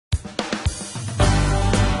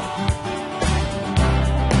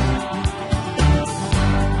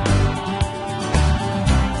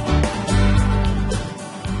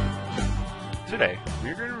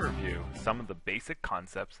some of the basic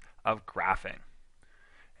concepts of graphing.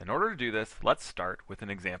 In order to do this, let's start with an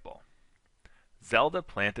example. Zelda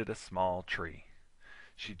planted a small tree.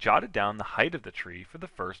 She jotted down the height of the tree for the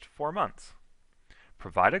first 4 months.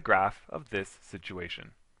 Provide a graph of this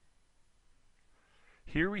situation.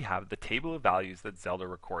 Here we have the table of values that Zelda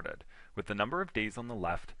recorded, with the number of days on the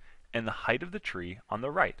left and the height of the tree on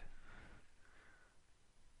the right.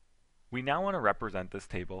 We now want to represent this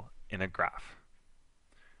table in a graph.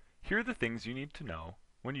 Here are the things you need to know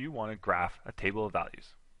when you want to graph a table of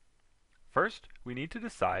values. First, we need to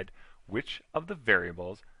decide which of the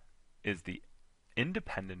variables is the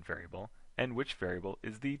independent variable and which variable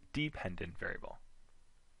is the dependent variable.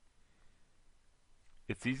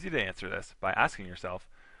 It's easy to answer this by asking yourself,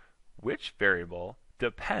 which variable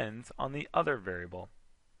depends on the other variable?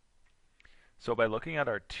 So by looking at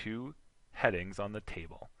our two headings on the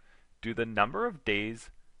table, do the number of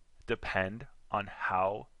days depend on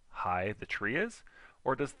how high the tree is,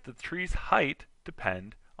 or does the tree's height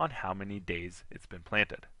depend on how many days it's been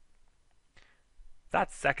planted?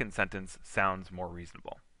 That second sentence sounds more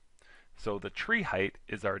reasonable. So the tree height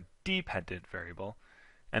is our dependent variable,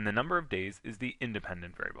 and the number of days is the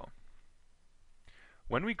independent variable.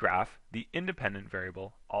 When we graph, the independent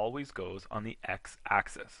variable always goes on the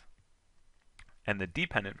x-axis, and the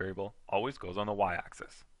dependent variable always goes on the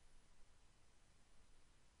y-axis.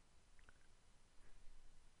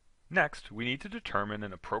 Next, we need to determine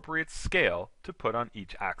an appropriate scale to put on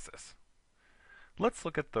each axis. Let's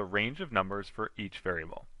look at the range of numbers for each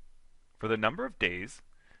variable. For the number of days,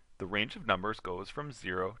 the range of numbers goes from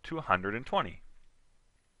 0 to 120.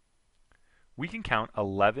 We can count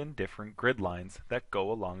 11 different grid lines that go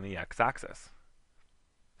along the x-axis.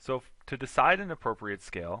 So to decide an appropriate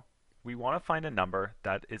scale, we want to find a number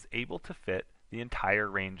that is able to fit the entire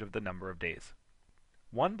range of the number of days.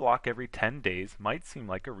 One block every 10 days might seem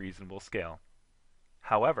like a reasonable scale.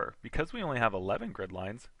 However, because we only have 11 grid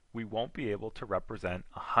lines, we won't be able to represent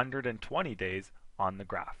 120 days on the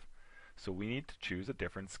graph. So we need to choose a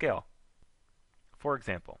different scale. For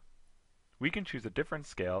example, we can choose a different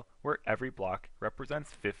scale where every block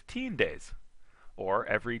represents 15 days, or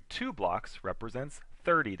every 2 blocks represents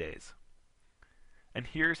 30 days. And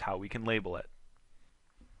here's how we can label it.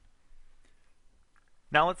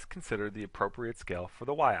 Now let's consider the appropriate scale for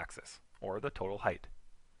the y-axis, or the total height.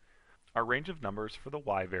 Our range of numbers for the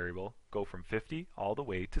y variable go from 50 all the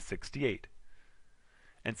way to 68.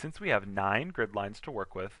 And since we have 9 grid lines to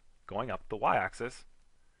work with going up the y-axis,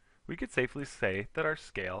 we could safely say that our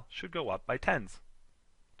scale should go up by tens,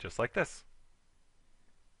 just like this.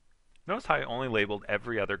 Notice how I only labeled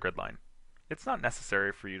every other grid line. It's not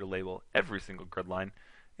necessary for you to label every single grid line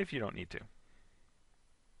if you don't need to.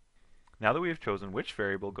 Now that we have chosen which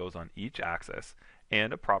variable goes on each axis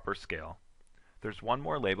and a proper scale, there's one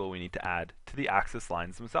more label we need to add to the axis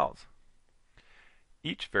lines themselves.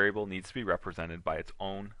 Each variable needs to be represented by its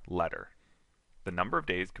own letter. The number of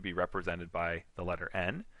days could be represented by the letter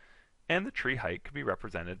N, and the tree height could be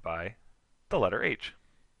represented by the letter H.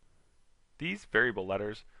 These variable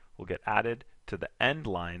letters will get added to the end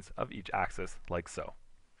lines of each axis like so.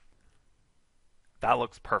 That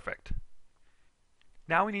looks perfect.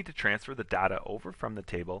 Now we need to transfer the data over from the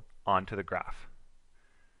table onto the graph.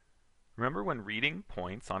 Remember, when reading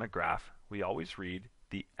points on a graph, we always read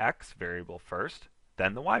the x variable first,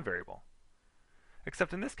 then the y variable.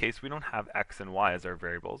 Except in this case, we don't have x and y as our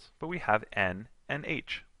variables, but we have n and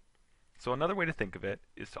h. So another way to think of it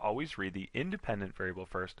is to always read the independent variable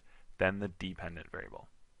first, then the dependent variable.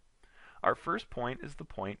 Our first point is the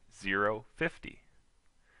point 0, 50.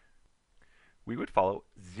 We would follow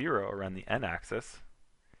 0 around the n-axis,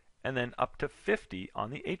 and then up to 50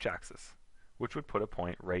 on the h-axis, which would put a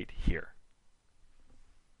point right here.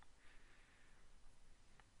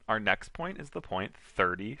 Our next point is the point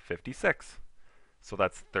 30, 56. So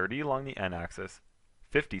that's 30 along the n-axis,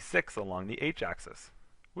 56 along the h-axis,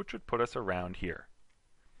 which would put us around here.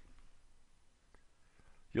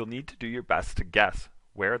 You'll need to do your best to guess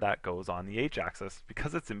where that goes on the h-axis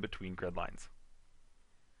because it's in between grid lines.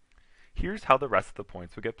 Here's how the rest of the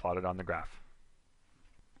points would get plotted on the graph.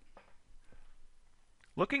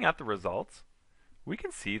 Looking at the results, we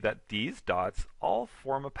can see that these dots all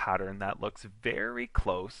form a pattern that looks very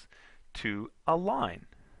close to a line.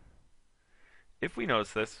 If we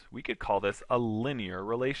notice this, we could call this a linear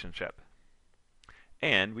relationship.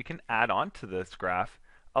 And we can add on to this graph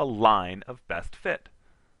a line of best fit.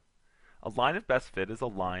 A line of best fit is a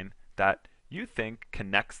line that you think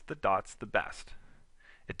connects the dots the best.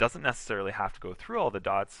 It doesn't necessarily have to go through all the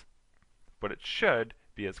dots, but it should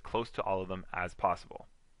be as close to all of them as possible.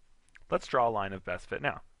 Let's draw a line of best fit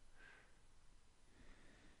now.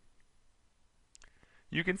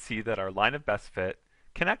 You can see that our line of best fit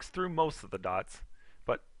connects through most of the dots,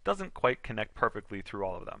 but doesn't quite connect perfectly through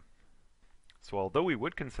all of them. So although we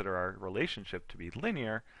would consider our relationship to be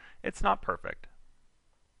linear, it's not perfect.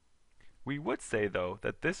 We would say, though,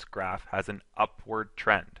 that this graph has an upward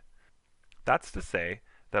trend. That's to say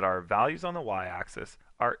that our values on the y-axis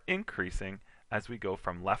are increasing as we go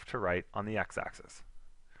from left to right on the x-axis,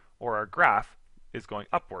 or our graph is going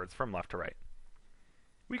upwards from left to right.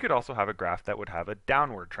 We could also have a graph that would have a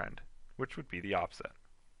downward trend, which would be the opposite.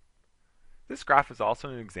 This graph is also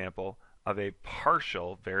an example of a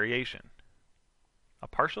partial variation. A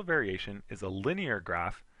partial variation is a linear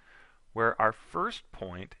graph where our first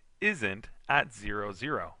point isn't at 0,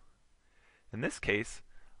 0. In this case,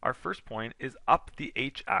 our first point is up the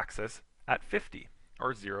h-axis at 50,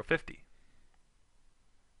 or 0, 50.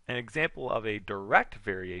 An example of a direct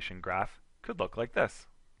variation graph could look like this.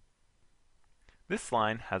 This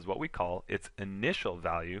line has what we call its initial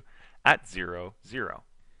value at 0, 0,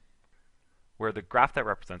 where the graph that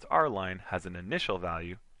represents our line has an initial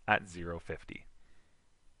value at 0, 50.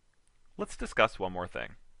 Let's discuss one more thing.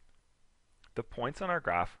 The points on our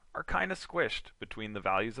graph are kind of squished between the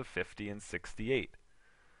values of 50 and 68.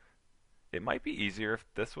 It might be easier if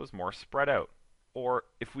this was more spread out, or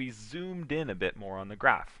if we zoomed in a bit more on the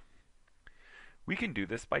graph. We can do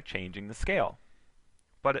this by changing the scale,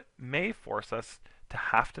 but it may force us to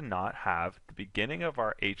have to not have the beginning of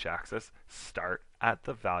our h-axis start at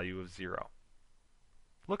the value of 0.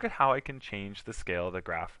 Look at how I can change the scale of the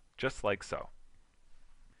graph just like so.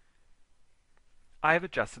 I have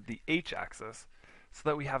adjusted the h-axis so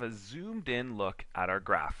that we have a zoomed in look at our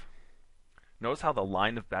graph. Notice how the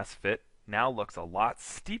line of best fit now looks a lot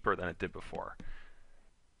steeper than it did before.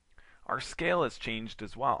 Our scale has changed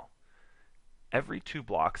as well. Every 2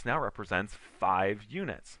 blocks now represents 5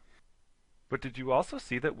 units. But did you also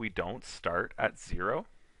see that we don't start at 0?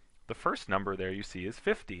 The first number there you see is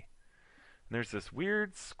 50. And there's this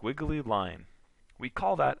weird squiggly line. We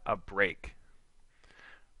call that a break.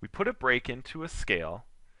 We put a break into a scale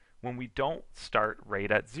when we don't start right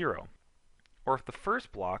at 0, or if the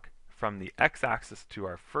first block from the x-axis to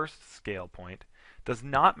our first scale point does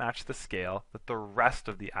not match the scale that the rest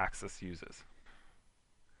of the axis uses.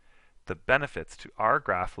 The benefits to our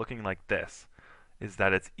graph looking like this is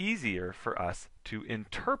that it's easier for us to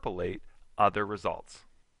interpolate other results.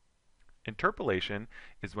 Interpolation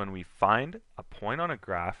is when we find a point on a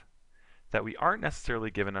graph that we aren't necessarily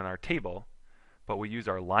given in our table, but we use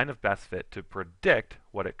our line of best fit to predict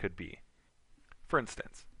what it could be. For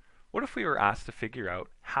instance, what if we were asked to figure out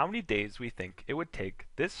how many days we think it would take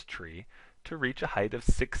this tree to reach a height of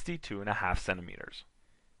 62.5 centimeters?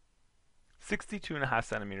 62.5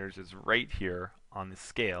 centimeters is right here on the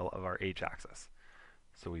scale of our h-axis.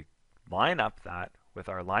 So we line up that with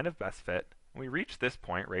our line of best fit, and we reach this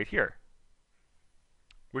point right here,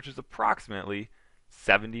 which is approximately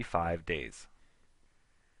 75 days.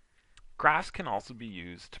 Graphs can also be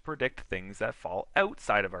used to predict things that fall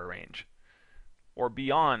outside of our range, or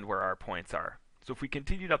beyond where our points are. So if we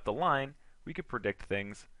continued up the line, we could predict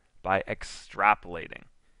things by extrapolating.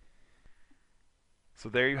 So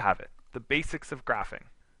there you have it, the basics of graphing.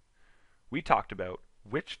 We talked about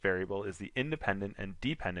which variable is the independent and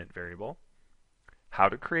dependent variable, how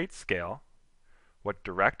to create scale, what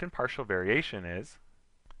direct and partial variation is,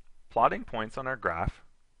 plotting points on our graph,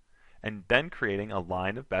 and then creating a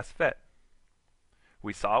line of best fit.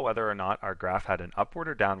 We saw whether or not our graph had an upward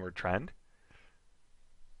or downward trend,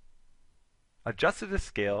 adjusted a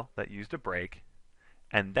scale that used a break,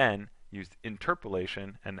 and then used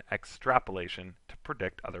interpolation and extrapolation to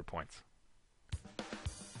predict other points.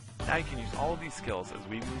 Now you can use all of these skills as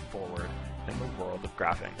we move forward in the world of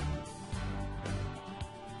graphing.